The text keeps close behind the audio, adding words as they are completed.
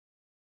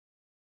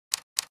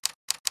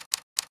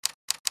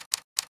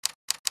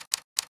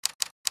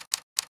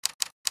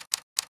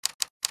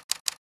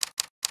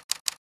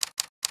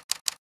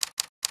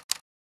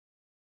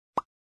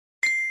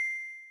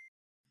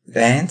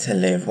And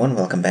hello everyone,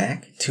 welcome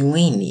back to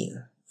a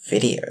new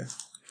video.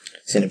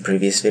 So in the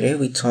previous video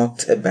we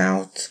talked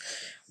about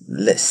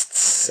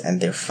lists and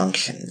their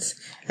functions,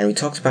 and we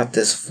talked about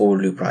this for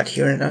loop right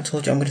here, and I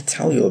told you I'm going to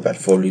tell you about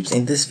for loops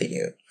in this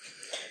video.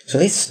 So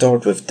let's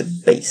start with the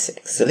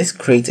basics. So let's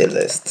create a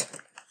list,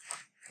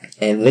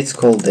 and let's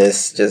call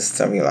this just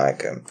something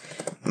like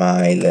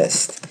my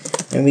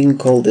list, and we can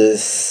call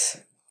this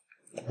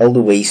all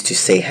the ways to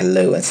say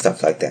hello and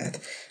stuff like that.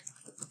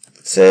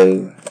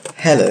 So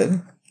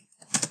hello,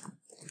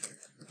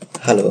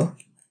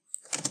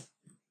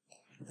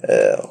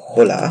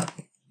 hola.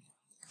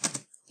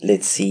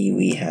 Let's see,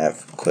 we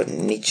have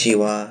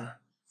konnichiwa,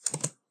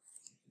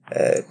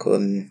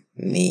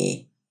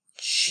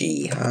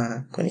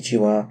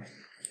 konnichiwa,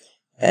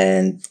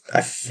 and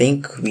I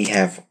think we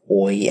have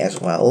oi as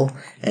well,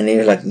 and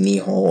they're like ni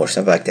hao or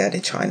something like that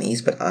in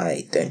Chinese, but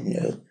I don't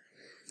know.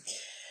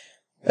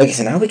 Okay,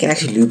 so now we can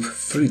actually loop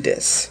through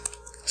this.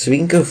 So we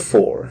can go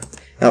for.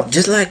 Now,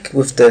 just like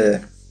with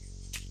the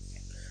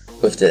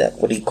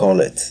what do you call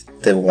it?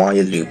 The while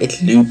loop.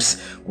 It loops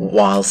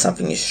while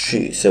something is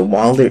true. So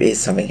while there is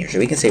something here, so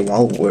we can say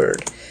while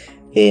word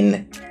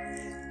in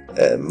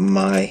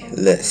my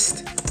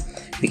list,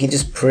 we can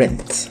just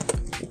print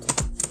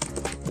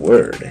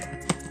word.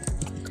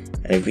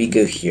 And if we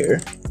go here,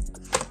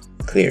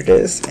 clear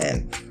this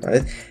and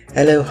right,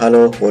 hello,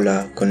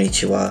 hola,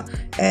 konnichiwa,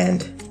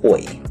 and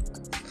oi.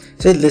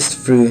 So it loops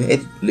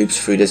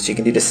through this. You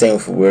can do the same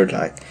with a word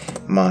like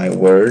my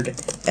word,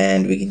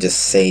 and we can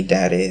just say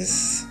that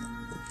is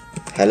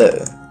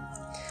hello.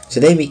 So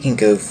then we can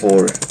go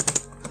for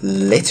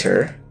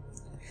letter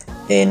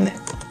in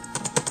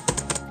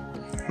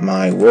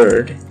my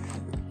word,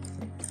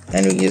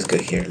 and we can just go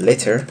here,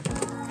 letter.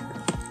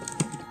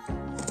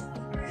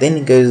 Then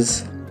it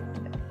goes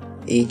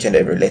each and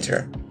every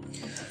letter.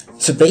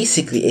 So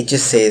basically it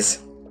just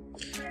says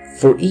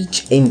for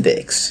each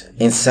index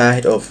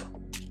inside of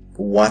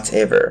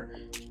whatever,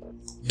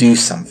 do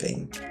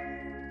something.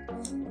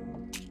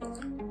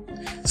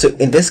 So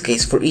in this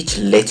case, for each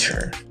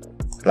letter,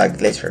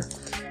 like letter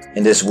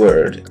in this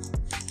word,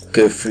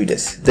 go through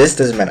this. This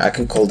doesn't matter. I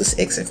can call this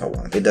X if I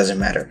want. It doesn't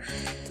matter.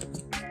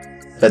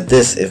 But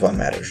this is what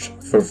matters.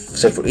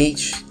 So for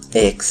each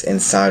X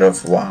inside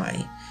of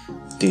Y,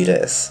 do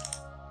this.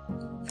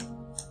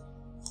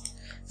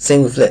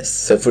 Same with lists.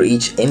 So for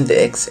each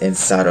index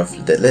inside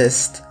of the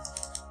list,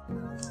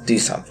 do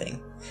something.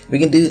 We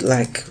can do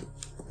like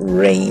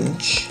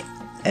range,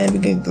 and we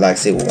can like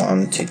say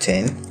 1 to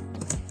 10,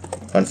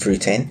 1 through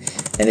 10,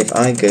 and if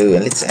I go,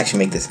 and let's actually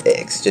make this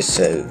X just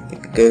so we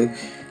can go,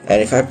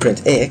 and if I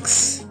print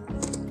X,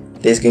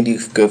 this is going to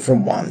go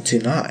from 1 to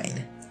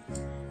 9,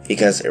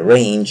 because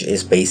range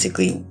is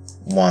basically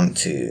 1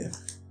 to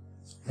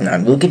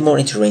 9. We'll get more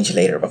into range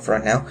later, but for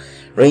right now,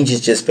 range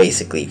is just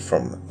basically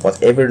from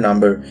whatever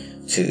number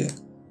to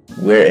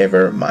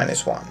wherever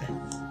minus 1.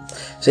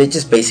 So it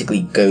just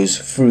basically goes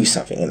through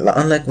something. And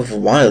unlike with a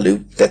while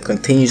loop that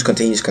continues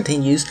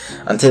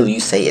until you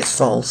say it's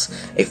false,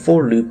 a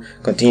for loop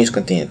continues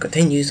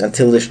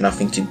until there's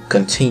nothing to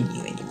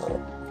continue anymore.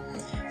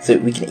 So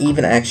we can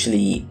even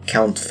actually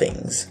count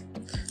things.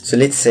 So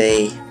let's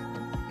say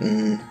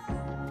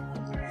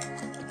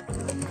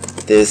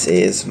this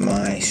is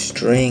my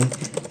string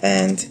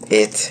and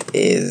it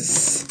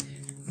is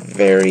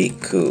very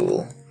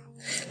cool.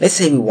 Let's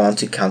say we want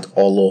to count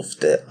all of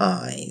the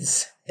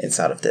i's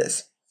inside of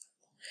this.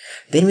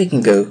 Then we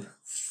can go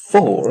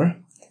for,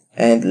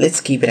 and let's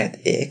keep it at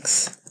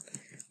X,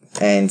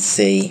 and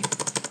say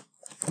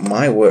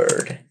my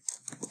word.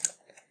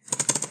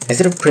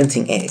 Instead of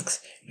printing X,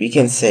 we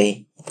can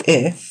say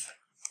if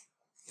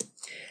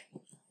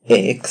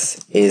X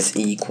is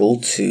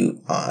equal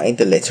to I,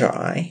 the letter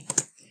I.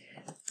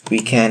 We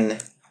can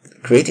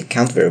create a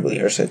count variable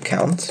here, so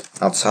count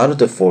outside of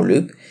the for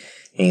loop.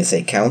 You can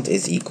say count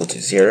is equal to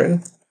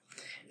 0.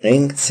 And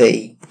you can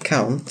say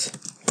count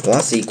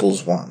plus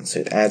equals 1, so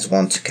it adds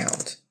 1 to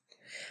count.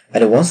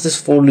 And then once this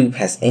for loop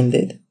has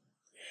ended,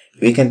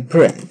 we can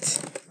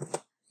print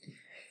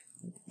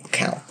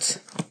count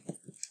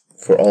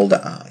for all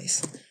the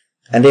i's.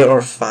 And there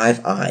are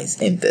 5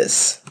 i's in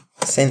this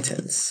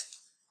sentence.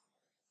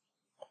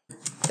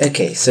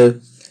 Okay, so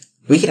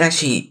we can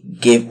actually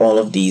give all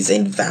of these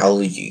a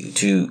value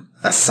to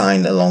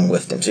assign along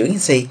with them. So we can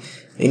say,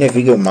 if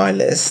we go my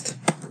list,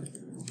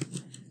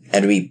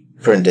 and we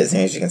print this,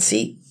 and as you can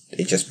see,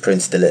 it just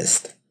prints the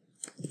list.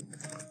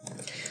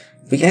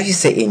 We can actually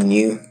say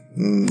enumerate,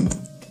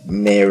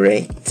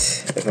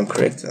 if I'm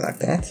correct, like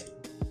that.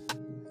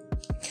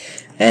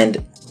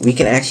 And we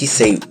can actually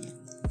say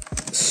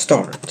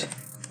start.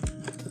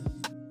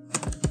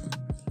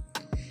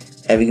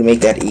 And we can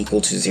make that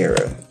equal to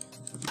 0.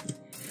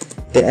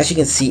 Then as you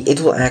can see, it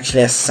will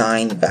actually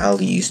assign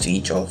values to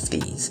each of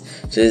these.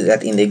 So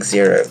that index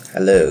 0,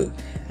 hello.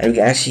 And we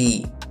can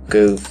actually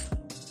go,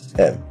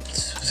 and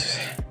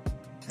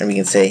we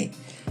can say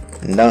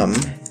num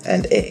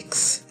and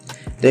x.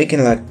 They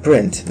can like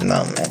print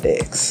num and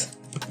x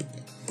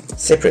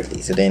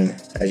separately. So then,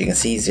 as you can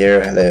see, 0,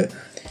 hello,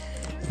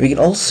 We can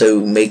also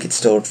make it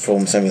start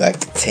from something like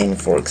 10,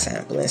 for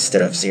example,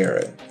 instead of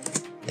 0.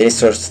 Then it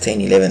starts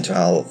 10, 11,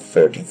 12,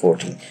 13,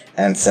 14,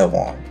 and so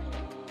on.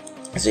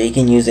 So you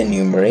can use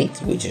enumerate,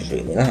 which is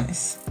really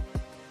nice.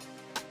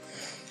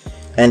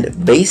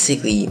 And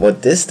basically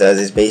what this does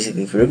is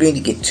basically if we're going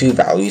to get 2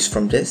 values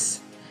from this,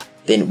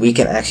 then we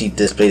can actually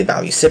display the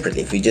values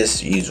separately. If we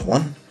just use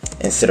 1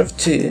 instead of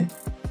 2,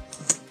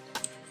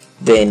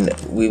 then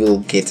we will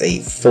get a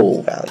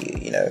full value,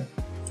 you know.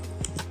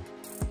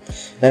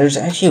 Now there's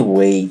actually a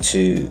way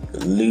to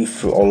loop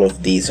through all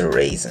of these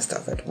arrays and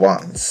stuff at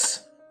once.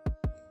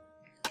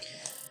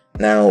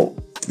 Now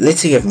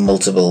let's say you have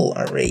multiple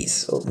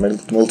arrays or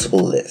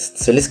multiple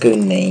lists. So let's go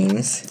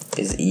names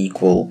is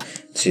equal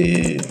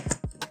to,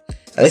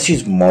 let's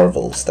use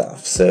Marvel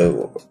stuff.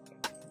 So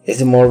is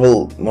it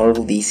Marvel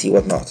DC,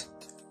 whatnot.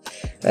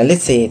 Now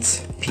let's say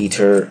it's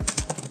Peter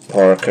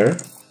Parker,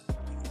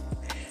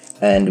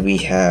 and we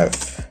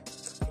have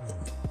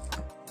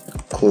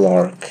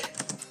Clark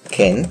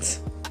Kent.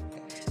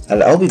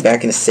 And I'll be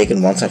back in a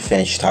second once I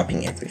finish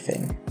typing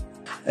everything.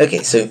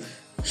 Okay, so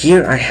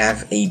here I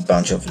have a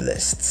bunch of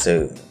lists.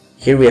 So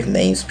here we have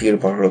names: Peter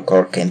Parker,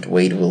 Clark Kent,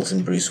 Wade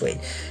Wilson, Bruce Wayne.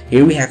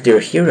 Here we have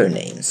their hero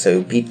names.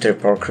 So Peter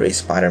Parker is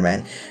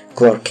Spider-Man,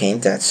 Clark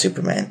Kent, that's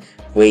Superman,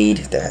 Wade,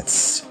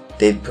 that's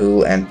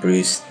Deadpool, and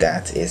Bruce,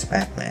 that is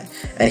Batman.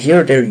 And here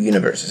are their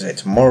universes. So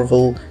it's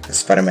Marvel,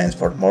 Spider-Man is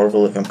part of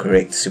Marvel if I'm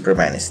correct,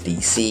 Superman is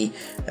DC,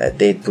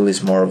 Deadpool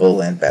is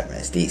Marvel, and Batman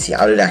is DC.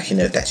 I don't actually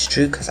know if that's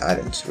true because I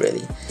don't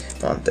really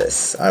want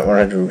this. I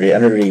don't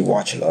really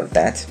watch a lot of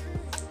that.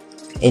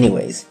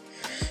 Anyways,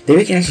 then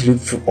we can actually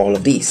loop through all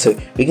of these. So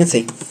we can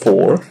say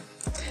for,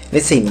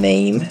 let's say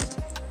name,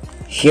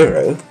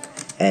 hero,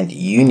 and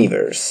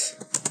universe.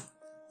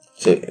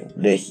 So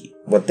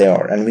what they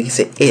are, and we can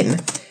say in.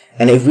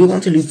 And if we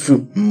want to loop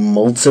through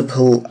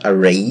multiple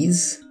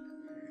arrays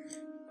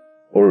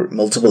or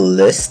multiple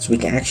lists, we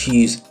can actually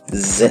use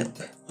zip.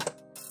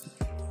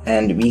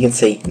 And we can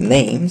say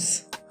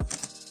names,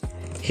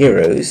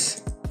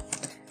 heroes,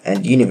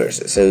 and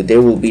universes. So they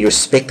will be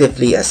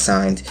respectively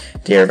assigned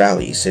their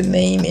values. So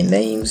name in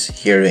names,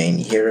 hero in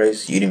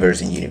heroes,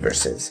 universe in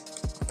universes.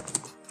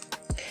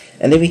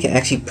 And then we can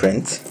actually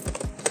print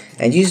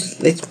and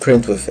let's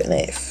print with an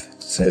F.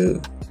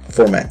 So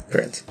format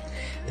print.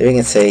 Then we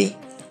can say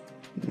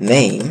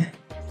name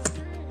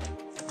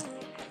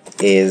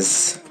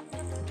is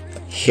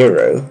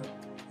hero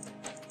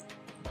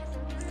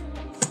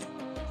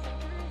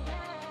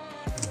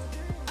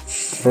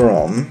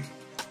from,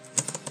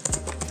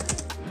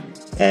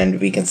 and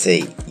we can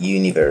say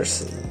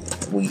universe.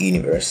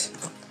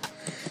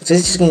 So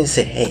it's just going to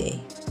say,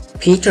 hey,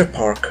 Peter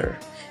Parker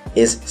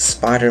is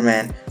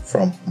Spider-Man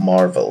from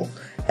Marvel,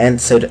 and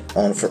so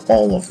on for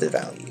all of the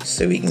values.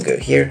 So we can go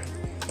here.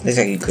 Let's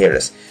actually clear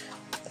this.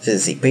 So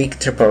let's see,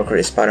 Peter Parker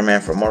is Spider-Man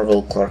from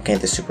Marvel, Clark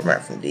Kent is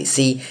Superman from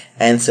DC,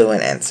 and so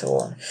on and so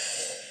on.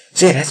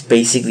 So yeah, that's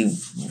basically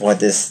what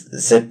this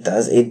zip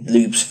does. It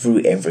loops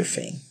through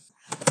everything.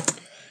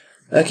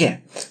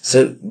 Okay,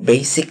 so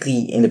basically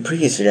in the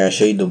previous video I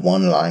showed you the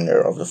one-liner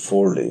of the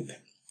for loop.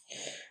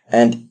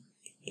 And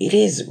it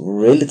is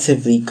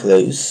relatively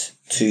close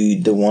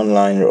to the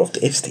one-liner of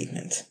the if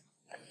statement.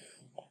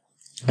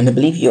 And I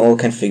believe you all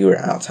can figure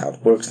out how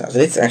it works now. So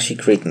let's actually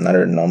create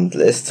another nummed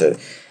list. So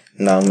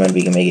num, and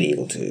we can make it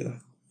equal to,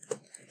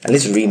 and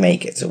let's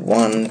remake it. So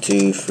 1,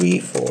 2, 3,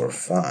 4,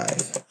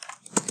 5.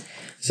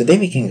 So then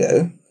we can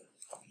go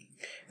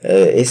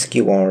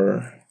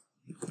sqr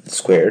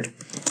squared,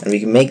 and we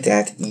can make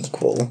that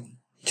equal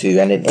to,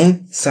 and then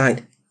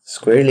inside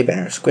square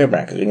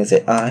brackets we can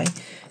say I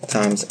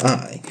times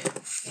I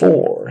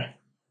for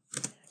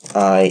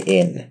I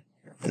in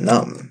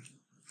num.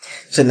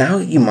 So now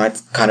you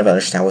might kind of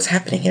understand what's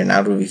happening here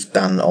now that we've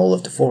done all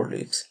of the for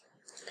loops.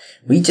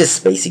 We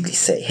just basically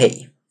say,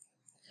 hey,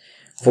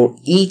 for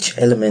each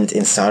element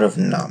inside of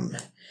num,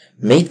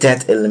 make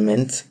that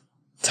element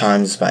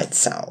times by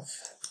itself.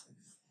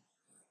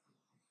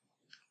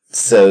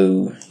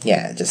 So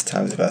yeah, just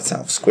times by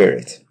itself, square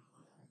it.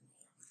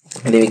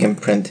 And then we can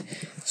print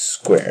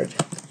squared.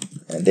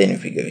 And then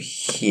if we go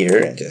here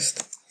and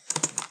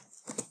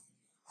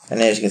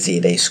and as you can see,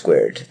 they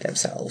squared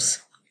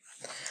themselves.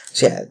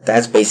 So yeah,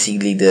 that's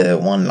basically the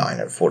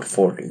one-liner for the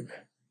for loop.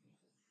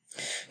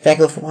 Thank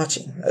you all for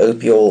watching. I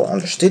hope you all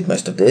understood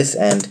most of this,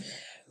 and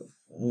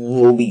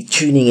we'll be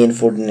tuning in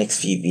for the next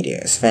few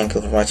videos. Thank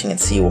you all for watching, and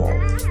see you all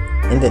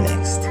in the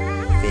next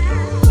video.